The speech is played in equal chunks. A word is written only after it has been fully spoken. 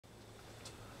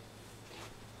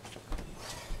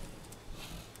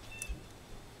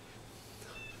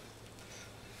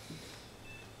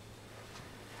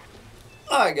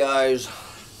Hi guys,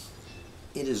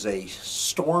 it is a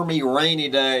stormy, rainy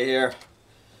day here.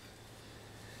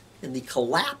 And the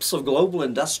collapse of global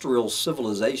industrial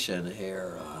civilization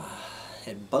here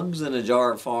at Bugs in a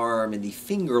Jar Farm in the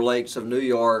Finger Lakes of New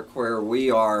York, where we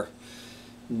are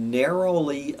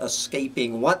narrowly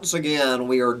escaping. Once again,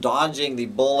 we are dodging the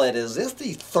bullet. Is this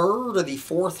the third or the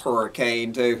fourth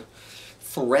hurricane to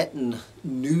threaten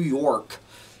New York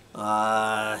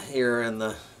here in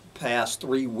the past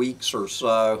 3 weeks or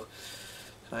so?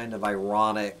 Kind of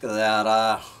ironic that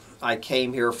I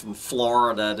came here from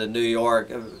Florida to New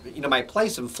York. You know, my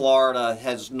place in Florida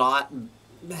has not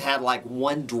had like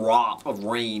one drop of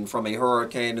rain from a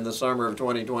hurricane in the summer of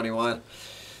 2021.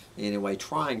 Anyway,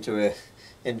 trying to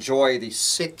enjoy the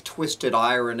sick, twisted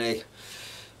irony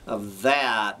of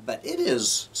that. But it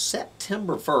is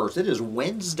September 1st. It is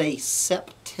Wednesday,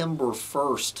 September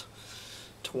 1st,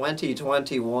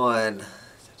 2021.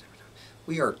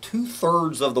 We are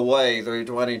 2/3 of the way through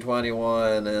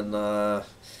 2021, and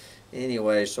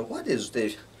anyway, so what is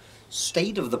the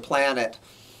state of the planet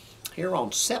here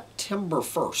on September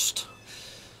 1st?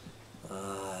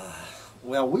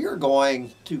 Well, we are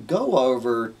going to go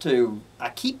over to, I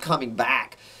keep coming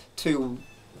back to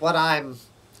what I'm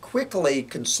quickly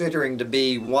considering to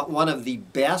be one of the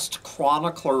best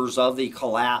chroniclers of the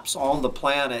collapse on the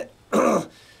planet.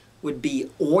 Would be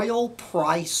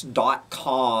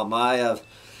oilprice.com. I have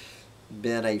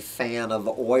been a fan of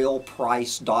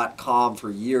oilprice.com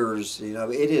for years. You know,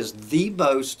 it is the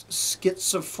most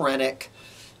schizophrenic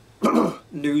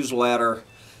newsletter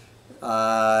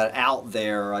out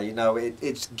there. You know,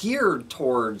 it's geared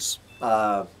towards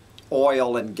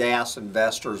oil and gas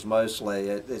investors mostly.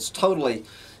 It's totally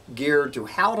geared to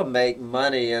how to make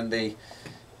money in the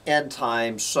end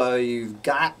times. So you've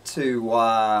got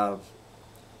to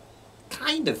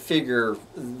kind of figure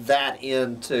that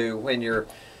into when you're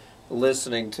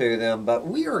listening to them. But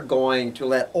we are going to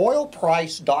let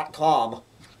oilprice.com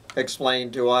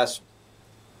explain to us,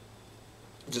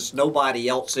 just nobody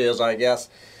else is, I guess,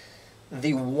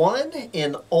 the one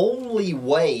and only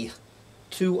way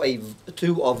to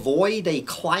avoid a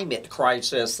climate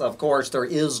crisis. Of course, there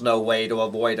is no way to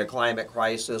avoid a climate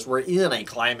crisis. We're in a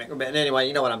climate, but anyway,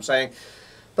 you know what I'm saying.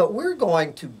 But we're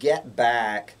going to get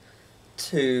back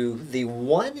to the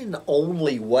one and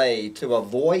only way to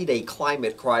avoid a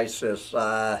climate crisis.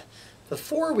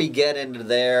 Before we get into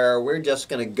there, we're just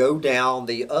going to go down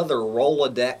the other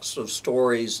Rolodex of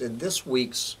stories in this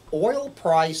week's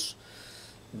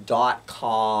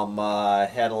oilprice.com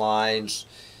headlines.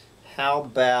 How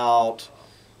about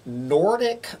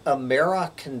Nordic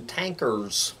American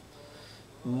tankers?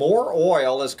 More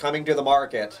oil is coming to the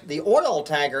market. The oil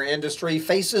tanker industry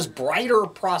faces brighter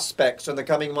prospects in the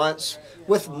coming months,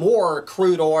 with more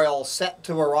crude oil set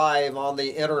to arrive on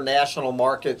the international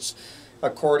markets,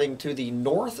 according to the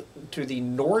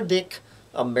Nordic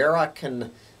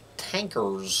American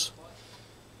tankers.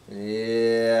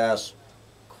 Yes,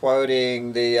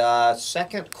 quoting the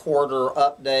second quarter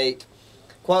update,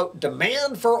 quote,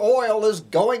 "Demand for oil is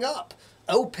going up.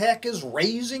 OPEC is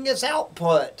raising its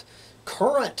output.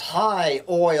 Current high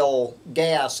oil,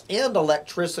 gas, and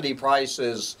electricity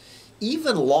prices,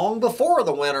 even long before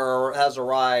the winter has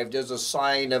arrived, is a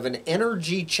sign of an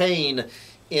energy chain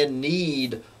in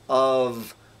need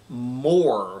of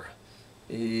more."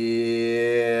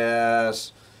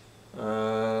 Yes.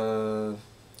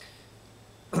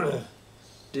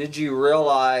 Did you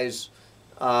realize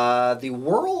the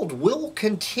world will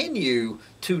continue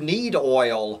to need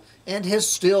oil and has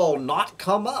still not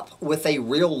come up with a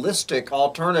realistic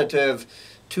alternative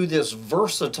to this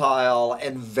versatile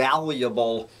and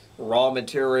valuable raw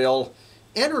material?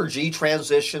 Energy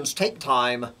transitions take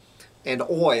time, and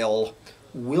oil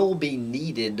will be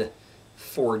needed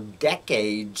for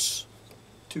decades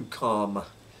to come.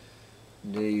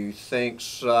 Do you think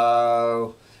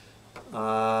so?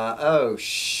 Oh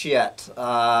shit.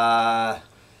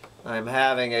 I'm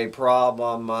having a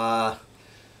problem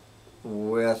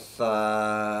with,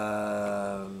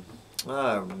 oh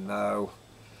no,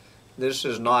 this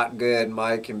is not good.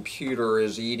 My computer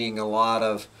is eating a lot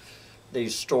of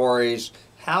these stories.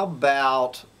 How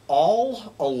about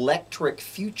all electric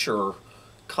future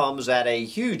comes at a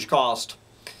huge cost?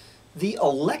 The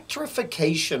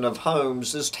electrification of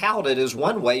homes is touted as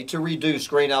one way to reduce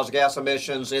greenhouse gas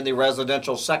emissions in the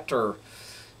residential sector,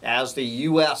 as the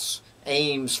U.S.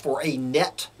 aims for a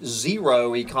net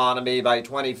zero economy by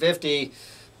 2050,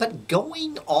 but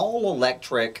going all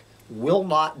electric will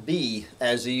not be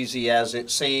as easy as it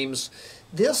seems.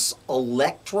 This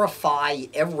electrify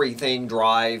everything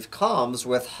drive comes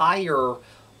with higher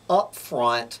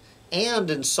upfront and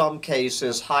in some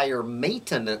cases higher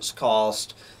maintenance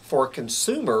cost for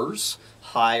consumers,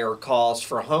 higher cost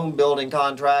for home building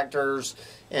contractors,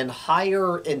 and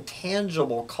higher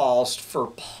intangible cost for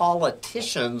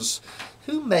politicians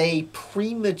who may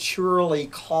prematurely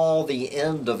call the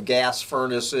end of gas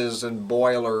furnaces and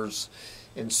boilers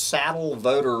and saddle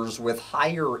voters with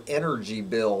higher energy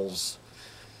bills.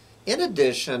 In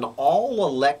addition, all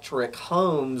electric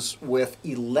homes with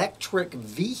electric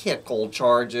vehicle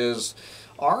charges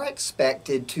are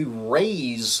expected to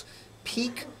raise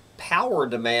peak power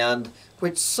demand,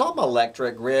 which some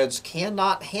electric grids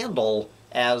cannot handle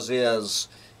as is,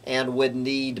 and would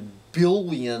need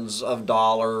billions of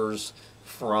dollars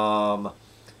from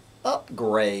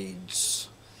upgrades.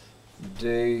 Do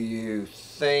you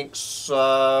think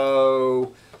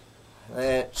so?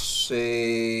 Let's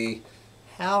see.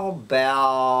 How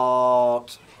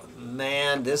about,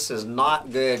 man, this is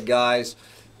not good, guys.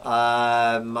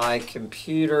 My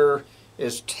computer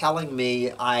is telling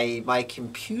me my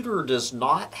computer does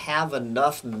not have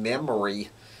enough memory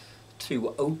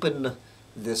to open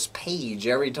this page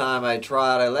every time I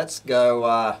try to. Let's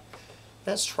go,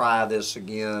 let's try this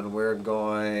again. We're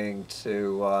going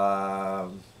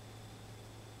to,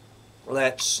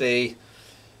 let's see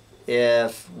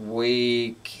if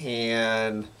we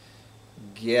can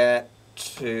get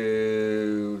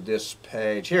to this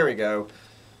page. Here we go.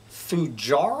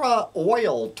 Fujairah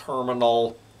oil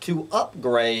terminal to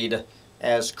upgrade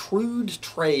as crude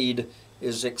trade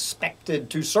is expected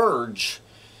to surge.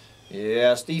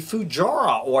 Yes, the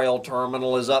Fujairah oil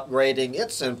terminal is upgrading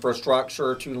its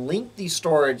infrastructure to link the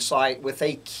storage site with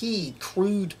a key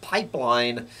crude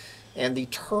pipeline and the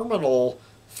terminal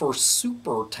for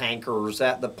super tankers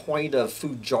at the point of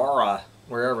Fujairah,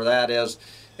 wherever that is,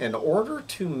 in order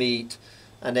to meet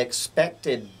an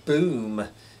expected boom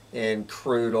in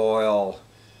crude oil.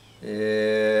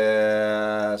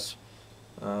 Yes.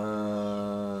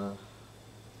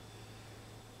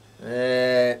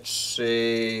 Let's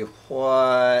see,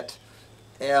 what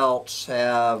else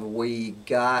have we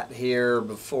got here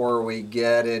before we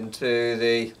get into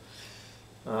the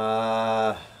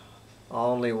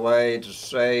only way to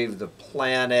save the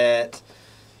planet.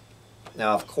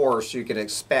 Now, of course, you can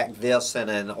expect this in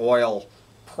an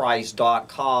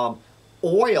oilprice.com.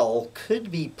 Oil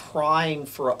could be primed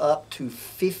for up to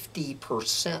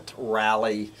 50%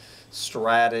 rally.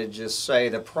 Strategists say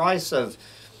the price of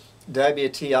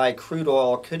WTI crude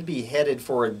oil could be headed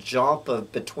for a jump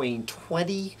of between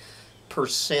 20%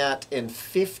 and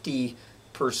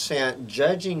 50%,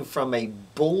 judging from a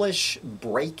bullish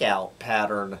breakout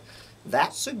pattern.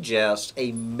 That suggests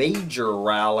a major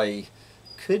rally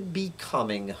could be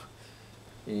coming.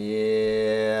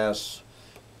 Yes.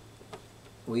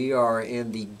 We are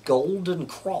in the Golden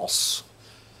Cross,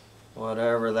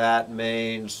 whatever that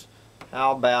means.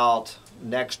 How about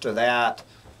next to that,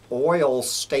 oil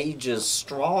stages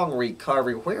strong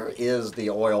recovery. Where is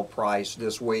the oil price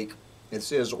this week?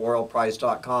 This is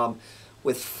oilprice.com.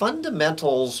 With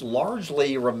fundamentals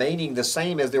largely remaining the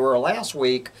same as they were last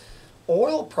week,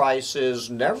 oil prices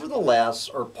nevertheless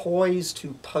are poised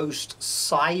to post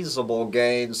sizable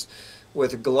gains,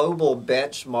 with global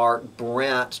benchmark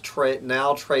Brent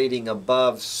now trading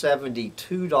above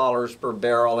 $72 per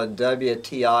barrel and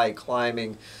WTI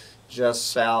climbing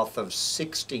just south of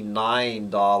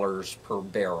 $69 per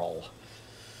barrel.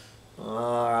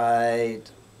 All right,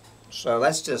 so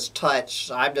let's just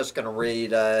touch. I'm just going to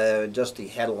read just the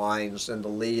headlines and the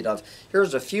lead of.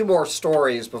 Here's a few more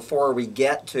stories before we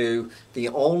get to the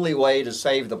only way to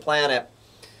save the planet.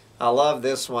 I love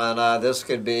this one. This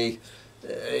could be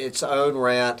its own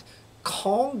rant.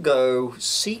 Congo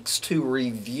seeks to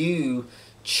review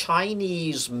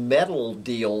Chinese metal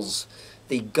deals.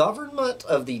 The government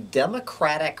of the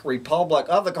Democratic Republic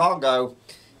of the Congo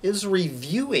is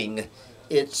reviewing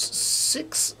its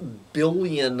 $6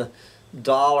 billion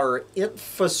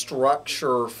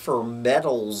infrastructure for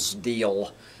metals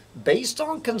deal based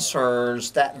on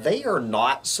concerns that they are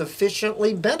not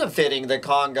sufficiently benefiting the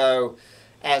Congo,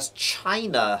 as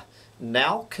China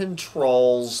now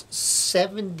controls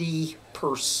 70%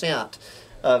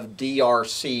 of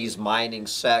DRC's mining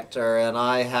sector. And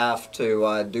I have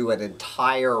to do an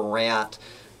entire rant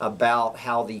about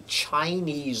how the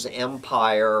Chinese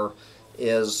empire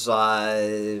is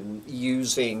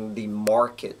using the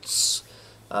markets,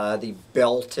 the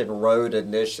Belt and Road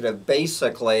Initiative.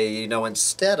 Basically, you know,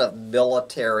 instead of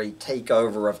military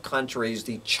takeover of countries,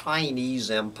 the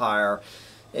Chinese empire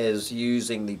is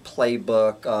using the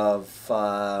playbook of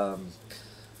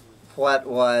what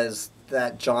was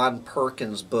that John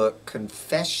Perkins book,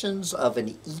 Confessions of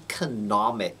an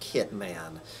Economic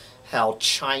Hitman. how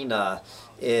China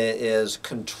is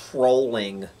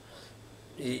controlling,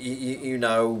 you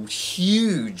know,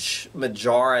 huge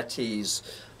majorities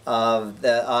of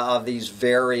these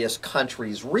various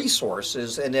countries'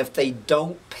 resources, and if they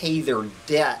don't pay their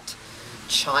debt,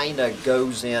 China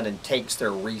goes in and takes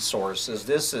their resources.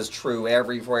 This is true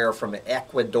everywhere from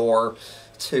Ecuador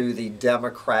to the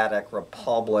Democratic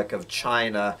Republic of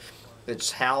China.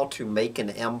 It's how to make an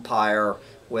empire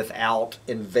without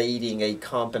invading a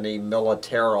company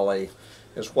militarily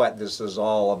is what this is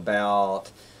all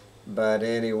about. But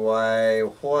anyway,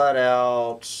 what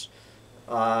else?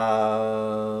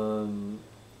 I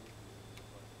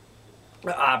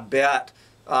bet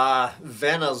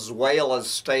Venezuela's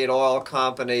state oil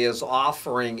company is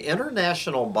offering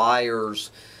international buyers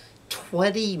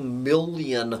 20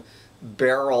 million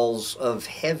barrels of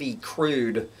heavy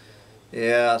crude,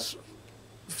 yes,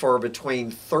 for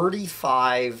between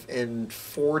 $35 and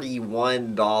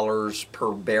 $41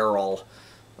 per barrel.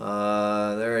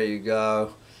 There you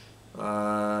go.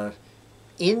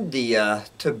 India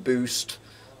to boost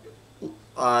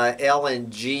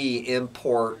LNG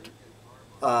import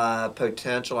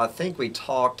potential. I think we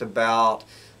talked about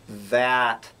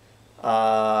that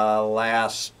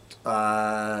last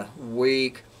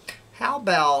week. How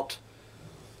about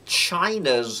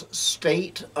China's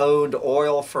state-owned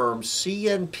oil firm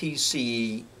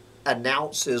CNPC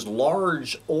announces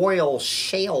large oil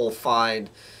shale find,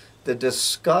 the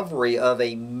discovery of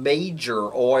a major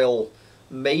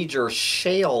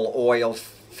shale oil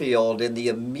field in the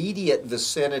immediate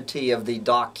vicinity of the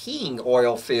Docking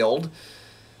oil field,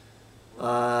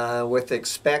 with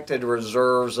expected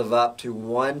reserves of up to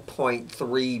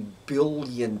 1.3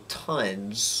 billion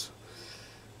tons.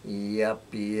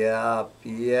 Yep.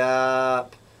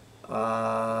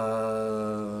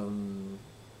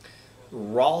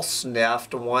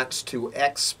 Rosneft wants to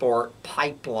export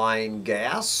pipeline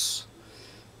gas.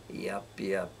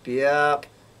 Yep.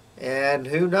 And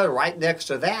who knows, right next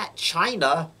to that,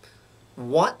 China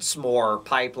wants more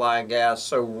pipeline gas.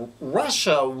 So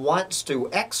Russia wants to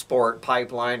export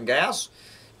pipeline gas.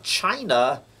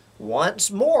 China wants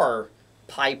more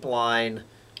pipeline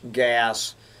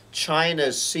gas.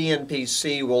 China's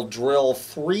CNPC will drill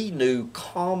 3 new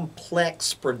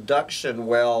complex production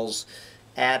wells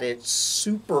at its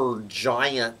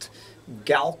supergiant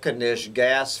Galkanish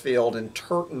gas field in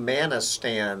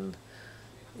Turkmenistan.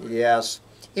 Yes,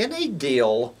 in a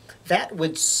deal that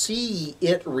would see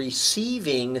it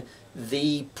receiving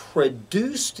the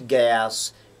produced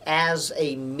gas as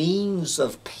a means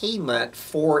of payment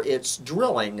for its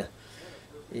drilling.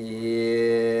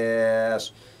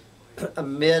 Yes.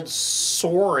 Amid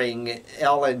soaring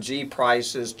LNG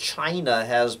prices, China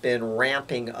has been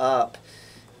ramping up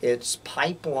its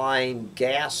pipeline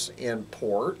gas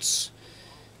imports.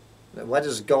 What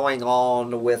is going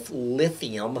on with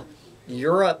lithium?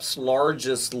 Europe's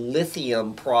largest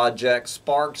lithium project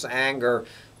sparks anger.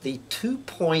 The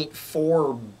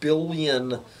 $2.4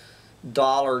 billion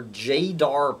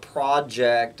JADAR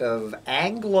project of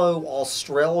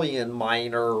Anglo-Australian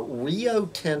miner Rio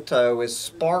Tinto has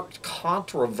sparked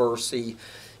controversy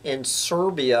in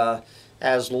Serbia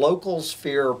as locals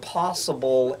fear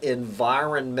possible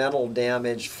environmental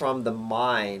damage from the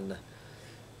mine.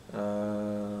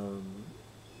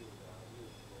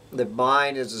 The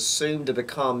mine is assumed to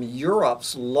become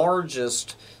Europe's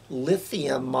largest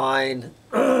lithium mine,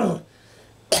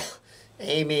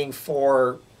 aiming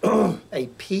for a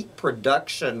peak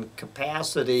production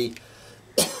capacity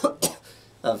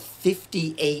of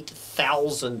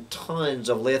 58,000 tons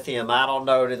of lithium. I don't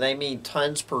know, do they mean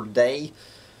tons per day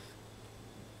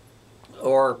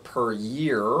or per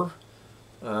year?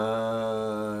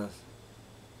 All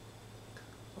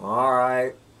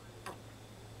right.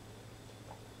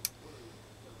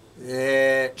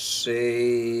 Let's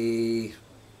see.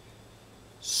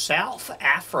 South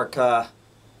Africa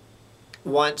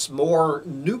wants more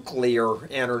nuclear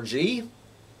energy.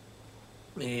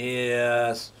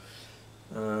 Yes.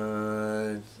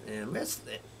 And let's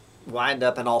wind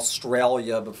up in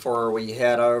Australia before we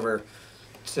head over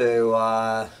to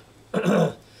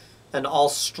an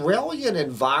Australian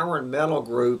environmental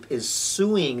group is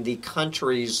suing the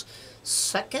country's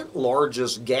second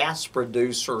largest gas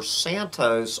producer,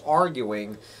 Santos,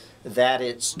 arguing that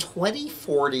its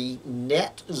 2040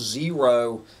 net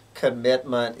zero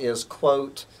commitment is,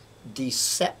 quote,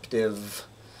 deceptive.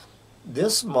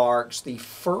 This marks the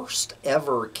first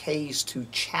ever case to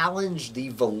challenge the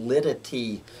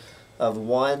validity of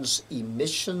one's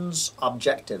emissions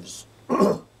objectives.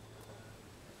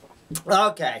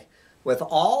 Okay, with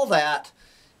all that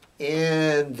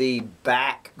in the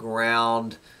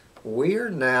background, we're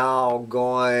now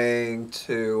going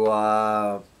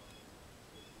to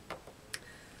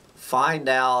find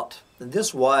out, and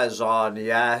this was on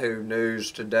Yahoo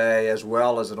News today as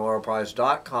well as on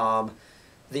oilprice.com,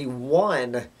 the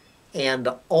one and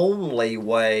only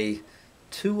way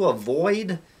to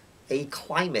avoid a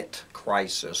climate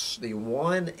crisis. The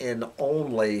one and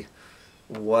only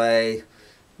way.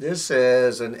 This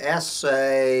is an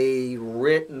essay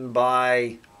written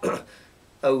by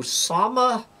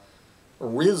Osama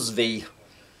Rizvi.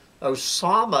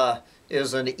 Osama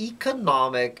is an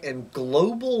economic and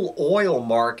global oil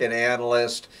market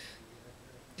analyst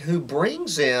who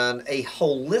brings in a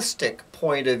holistic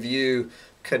point of view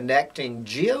connecting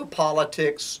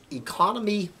geopolitics,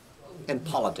 economy, and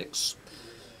politics.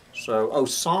 So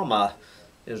Osama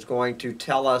is going to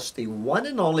tell us the one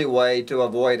and only way to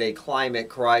avoid a climate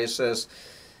crisis,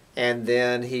 and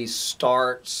then he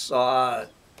starts,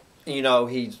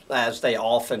 he, as they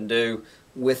often do,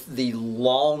 with the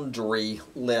laundry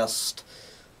list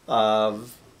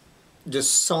of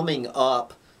just summing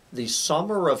up the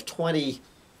summer of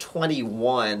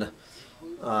 2021.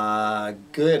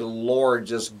 Good Lord,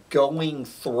 just going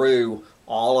through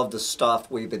all of the stuff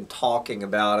we've been talking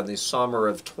about in the summer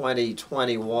of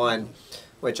 2021,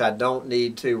 which I don't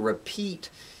need to repeat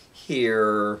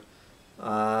here.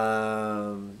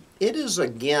 It is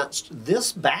against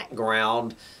this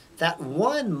background that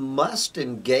one must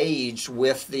engage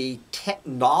with the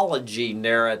technology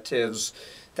narratives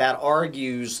that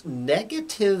argues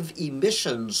negative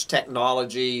emissions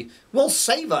technology will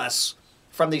save us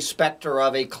from the specter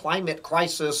of a climate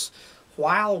crisis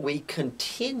while we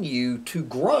continue to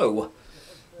grow.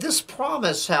 This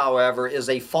promise, however, is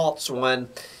a false one.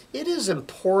 It is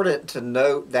important to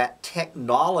note that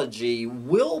technology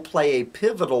will play a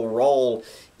pivotal role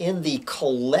in the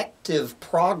collective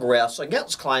progress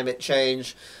against climate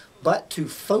change, but to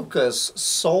focus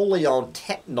solely on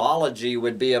technology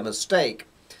would be a mistake.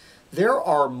 There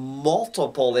are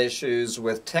multiple issues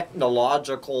with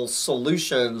technological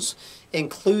solutions,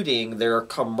 including their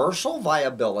commercial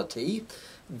viability,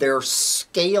 their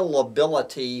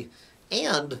scalability,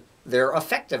 and their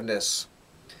effectiveness.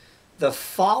 The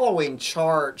following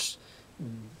charts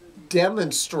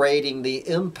demonstrating the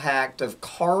impact of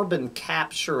carbon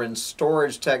capture and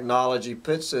storage technology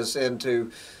puts this into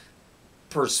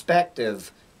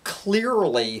perspective.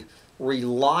 Clearly,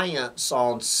 reliance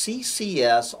on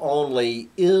CCS only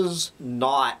is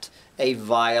not a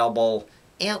viable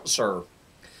answer.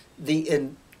 The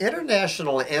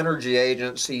International Energy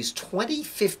Agency's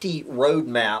 2050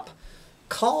 roadmap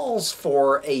calls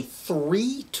for a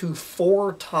 3 to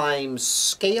 4 times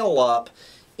scale up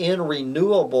in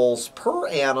renewables per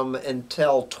annum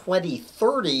until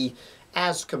 2030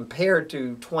 as compared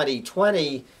to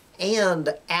 2020,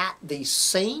 and at the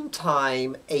same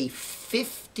time a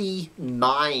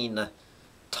 59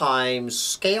 times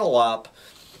scale up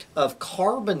of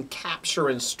carbon capture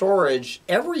and storage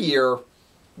every year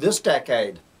this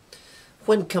decade.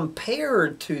 When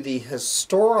compared to the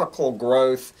historical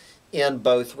growth in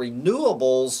both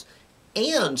renewables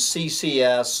and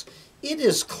CCS, it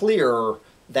is clear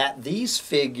that these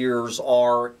figures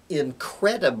are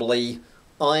incredibly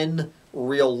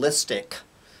unrealistic.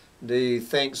 Do you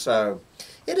think so?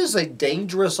 It is a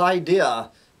dangerous idea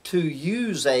to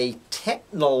use a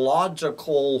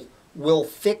technological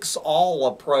will-fix-all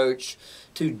approach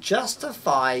to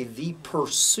justify the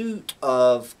pursuit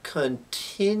of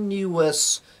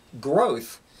continuous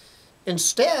growth.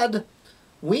 Instead,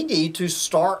 we need to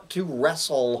start to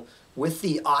wrestle with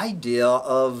the idea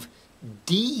of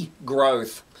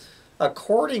degrowth.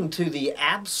 According to the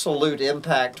Absolute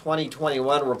Impact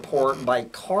 2021 report by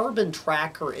Carbon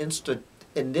Tracker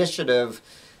Initiative,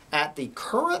 at the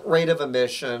current rate of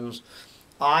emissions,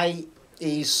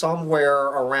 i.e. somewhere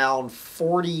around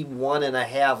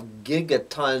 41.5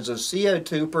 gigatons of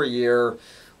CO2 per year,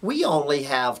 we only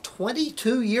have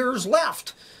 22 years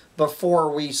left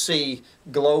before we see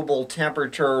global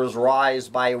temperatures rise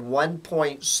by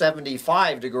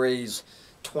 1.75 degrees.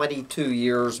 22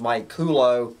 years, my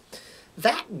culo.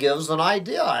 That gives an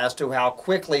idea as to how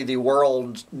quickly the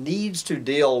world needs to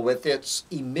deal with its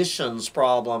emissions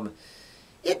problem.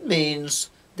 It means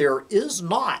there is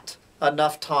not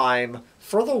enough time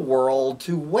for the world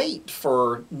to wait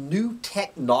for new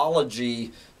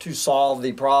technology to solve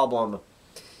the problem.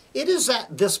 It is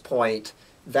at this point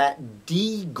that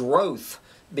degrowth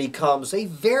becomes a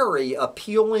very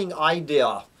appealing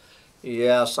idea.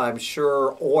 Yes, I'm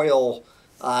sure oil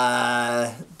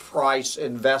price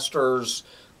investors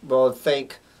will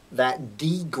think that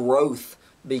degrowth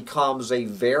becomes a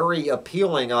very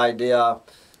appealing idea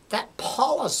that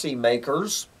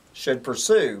policymakers should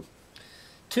pursue.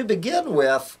 To begin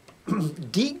with,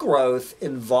 degrowth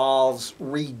involves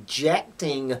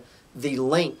rejecting the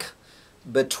link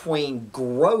between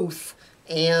growth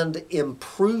and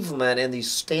improvement in the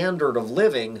standard of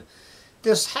living.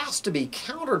 This has to be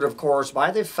countered, of course,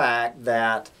 by the fact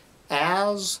that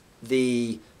as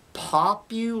the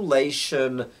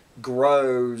population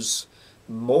grows,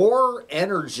 more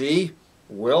energy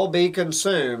will be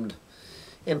consumed.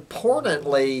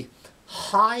 Importantly,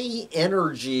 high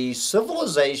energy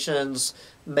civilizations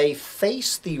may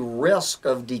face the risk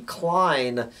of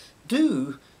decline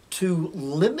due to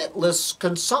limitless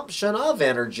consumption of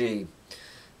energy.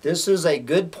 This is a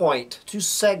good point to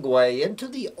segue into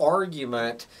the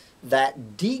argument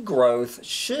that degrowth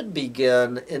should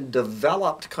begin in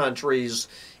developed countries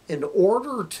in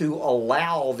order to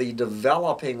allow the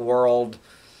developing world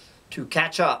to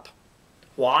catch up.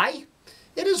 Why?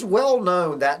 It is well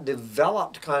known that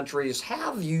developed countries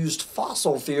have used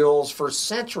fossil fuels for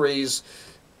centuries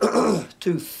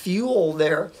to fuel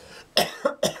their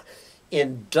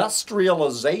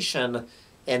industrialization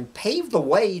and pave the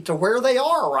way to where they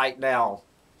are right now.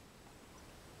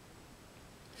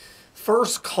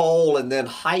 First, coal and then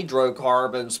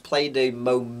hydrocarbons played a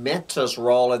momentous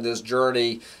role in this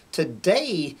journey.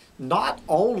 Today, not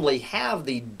only have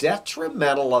the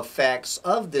detrimental effects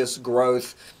of this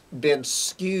growth been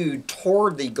skewed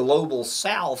toward the global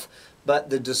south, but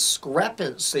the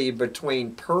discrepancy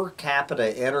between per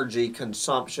capita energy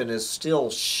consumption is still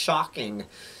shocking.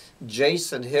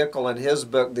 Jason Hickel, in his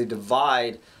book, The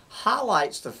Divide,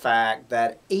 highlights the fact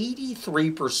that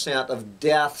 83% of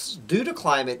deaths due to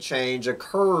climate change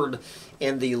occurred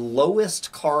in the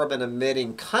lowest carbon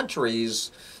emitting countries,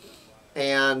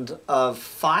 and of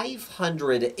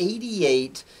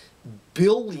 588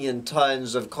 billion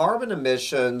tons of carbon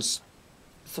emissions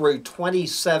through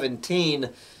 2017,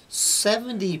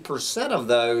 70% of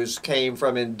those came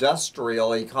from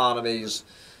industrial economies.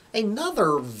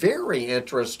 Another very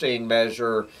interesting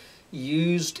measure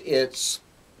used its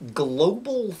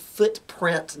global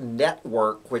footprint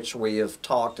network, which we have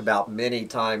talked about many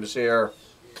times here.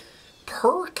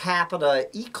 Per capita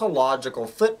ecological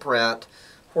footprint,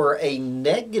 where a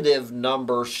negative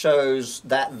number shows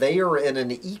that they are in an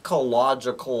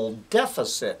ecological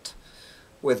deficit,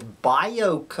 with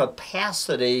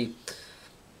biocapacity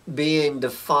being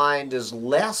defined as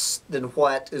less than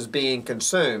what is being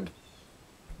consumed.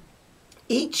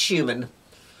 Each human,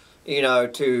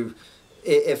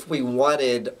 if we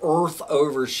wanted Earth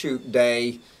Overshoot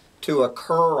Day to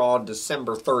occur on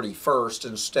December 31st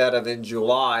instead of in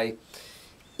July,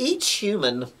 each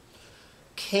human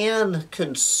can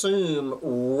consume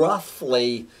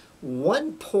roughly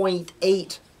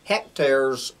 1.8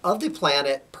 hectares of the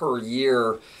planet per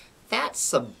year.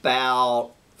 That's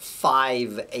about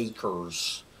 5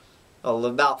 acres,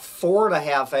 about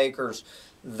 4.5 acres,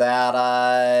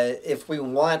 that if we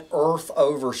want Earth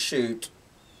Overshoot,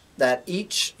 that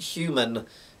each human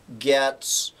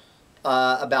gets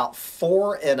about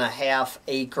 4.5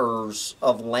 acres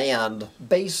of land,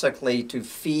 basically to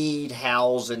feed,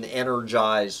 house, and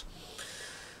energize.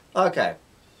 Okay.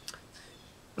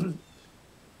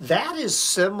 That is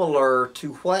similar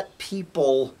to what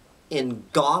people in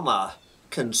Ghana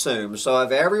consume. So if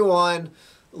everyone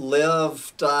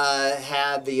lived,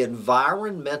 had the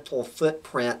environmental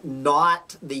footprint,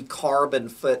 not the carbon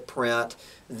footprint,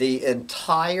 the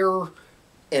entire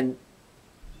and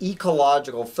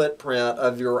ecological footprint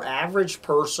of your average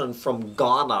person from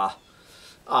Ghana,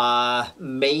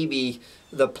 maybe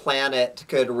the planet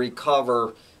could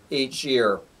recover each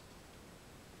year.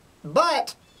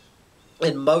 But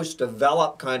in most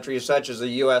developed countries, such as the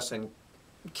US and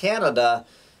Canada,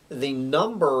 the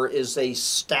number is a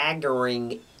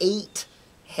staggering 8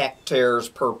 hectares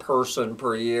per person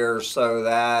per year, so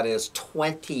that is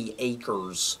 20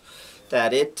 acres.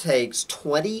 That it takes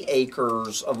 20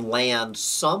 acres of land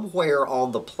somewhere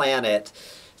on the planet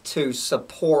to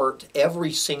support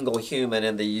every single human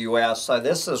in the U.S. So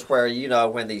this is where,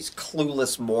 when these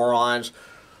clueless morons,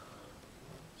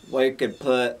 we could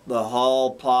put the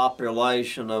whole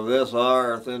population of this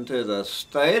earth into the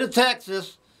state of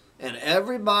Texas, and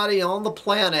everybody on the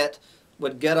planet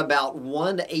would get about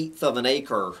 1/8 of an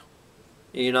acre.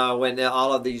 When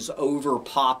all of these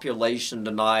overpopulation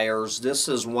deniers, this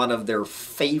is one of their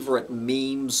favorite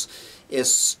memes,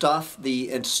 is stuff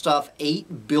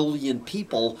 8 billion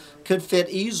people could fit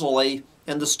easily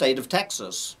in the state of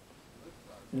Texas.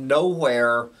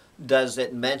 Nowhere does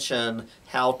it mention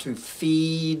how to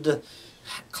feed,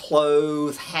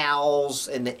 clothe, house,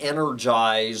 and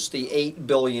energize the 8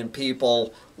 billion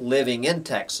people living in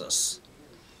Texas.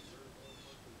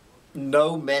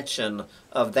 no mention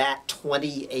of that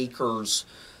 20 acres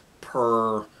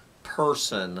per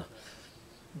person,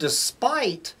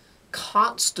 despite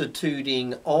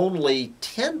constituting only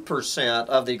 10%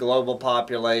 of the global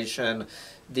population.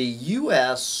 The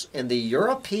U.S. and the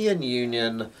European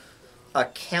Union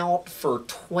account for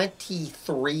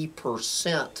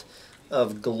 23%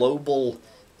 of global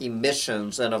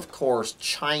emissions, and of course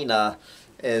China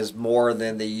is more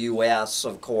than the U.S.,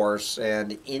 of course,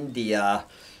 and India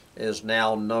is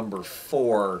now number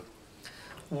 4.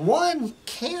 One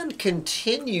can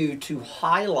continue to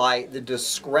highlight the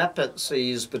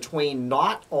discrepancies between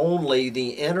not only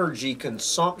the energy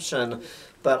consumption,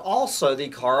 but also the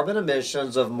carbon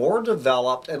emissions of more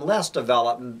developed and less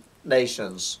developed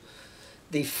nations.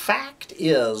 The fact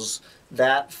is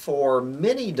that for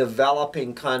many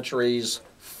developing countries,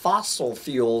 fossil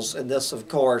fuels, and this, of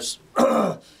course,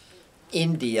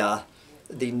 India,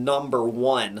 the number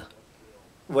 1,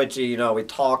 which, you know, we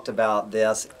talked about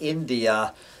this,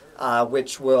 India,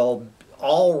 which will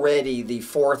already the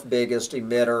 4th biggest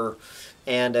emitter,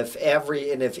 and if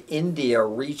India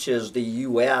reaches the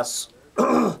U.S.,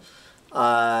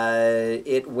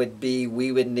 it would be,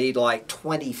 we would need like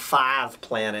 25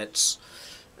 planets.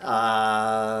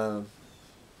 All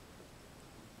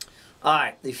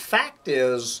right, the fact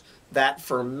is that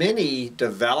for many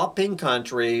developing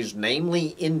countries,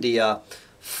 namely India,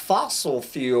 fossil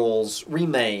fuels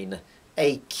remain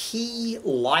a key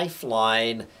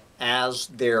lifeline as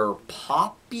their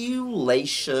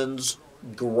populations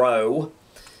grow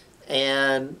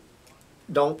and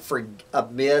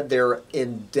amid their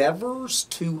endeavors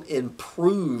to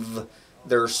improve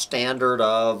their standard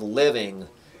of living.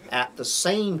 At the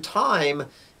same time,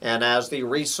 and as the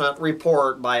recent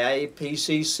report by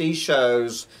IPCC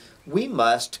shows, we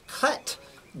must cut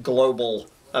global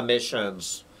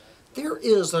emissions. There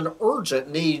is an urgent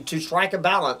need to strike a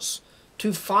balance,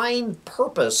 to find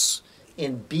purpose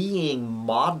in being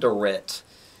moderate,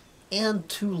 and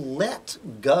to let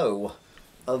go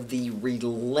of the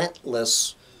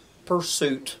relentless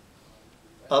pursuit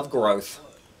of growth.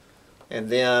 And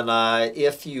then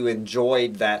if you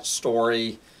enjoyed that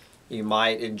story, you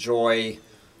might enjoy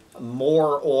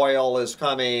more oil is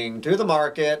coming to the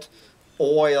market.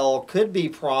 Oil could be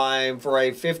primed for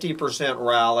a 50%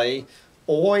 rally.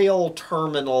 Oil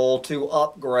terminal to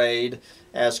upgrade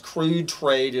as crude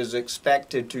trade is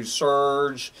expected to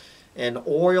surge, and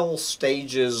oil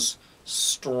stages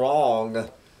strong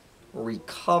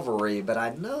recovery. But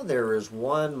I know there is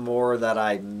one more that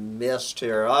I missed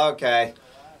here. Okay,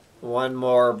 one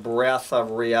more breath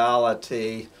of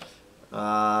reality.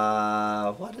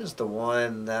 What is the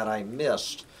one that I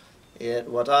missed? It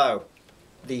was, oh,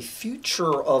 the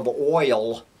future of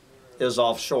oil is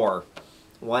offshore.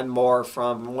 One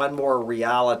more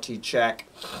reality check.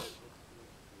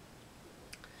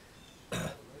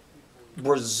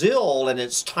 Brazil and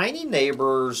its tiny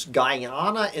neighbors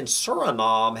Guyana and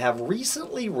Suriname have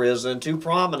recently risen to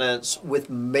prominence with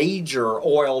major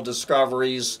oil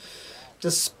discoveries,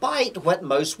 despite what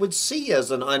most would see as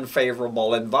an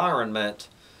unfavorable environment.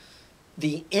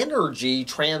 The energy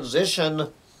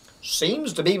transition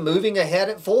seems to be moving ahead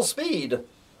at full speed,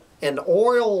 and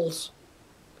oil's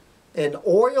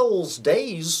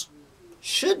days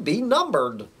should be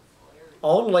numbered.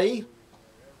 Only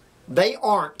they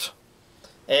aren't.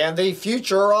 And the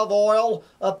future of oil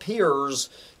appears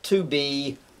to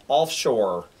be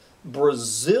offshore.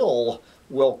 Brazil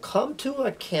will come to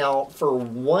account for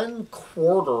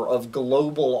 1/4 of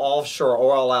global offshore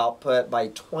oil output by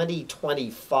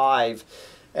 2025,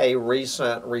 a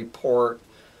recent report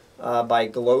by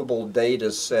Global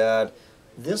Data said.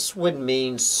 This would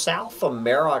mean South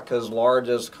America's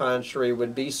largest country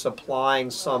would be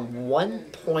supplying some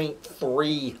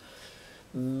 1.3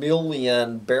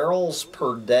 million barrels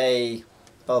per day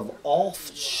of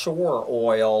offshore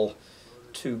oil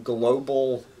to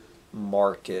global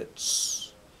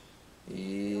markets.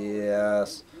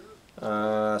 Yes.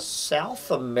 South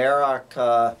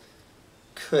America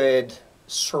could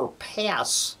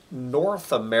surpass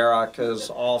North America's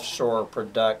offshore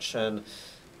production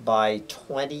by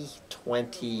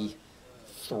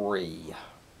 2023.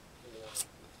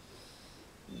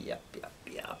 Yep.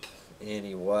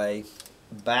 Anyway,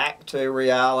 back to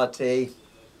reality.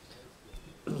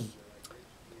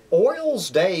 Oil's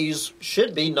days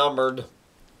should be numbered,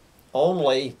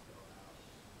 only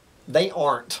they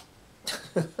aren't.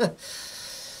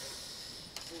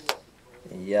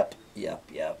 Yep.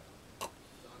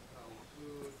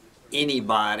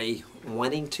 Anybody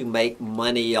wanting to make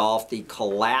money off the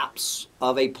collapse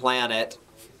of a planet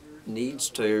needs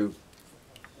to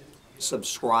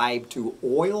subscribe to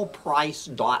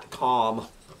oilprice.com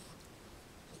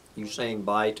You saying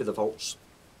bye to the folks?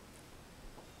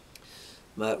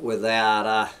 But with that,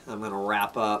 I'm going to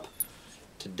wrap up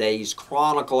today's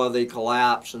Chronicle of the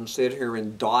Collapse and sit here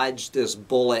and dodge this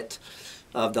bullet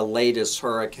of the latest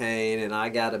hurricane. And I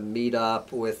got to meet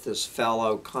up with this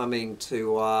fellow coming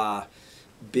to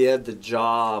bid the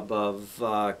job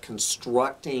of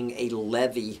constructing a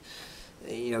levee,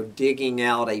 you know, digging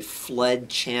out a flood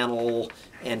channel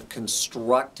and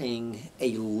constructing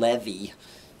a levee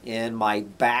in my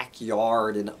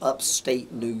backyard in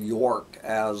upstate New York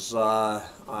as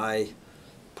I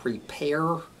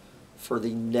prepare for the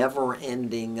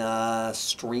never-ending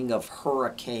string of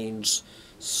hurricanes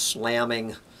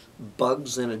slamming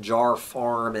bugs in a jar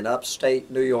farm in upstate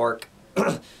New York.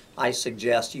 I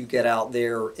suggest you get out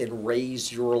there and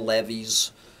raise your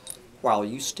levees while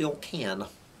you still can.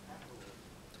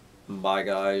 Bye,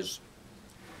 guys.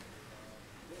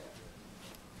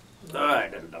 All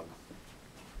right,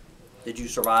 did you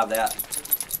survive that?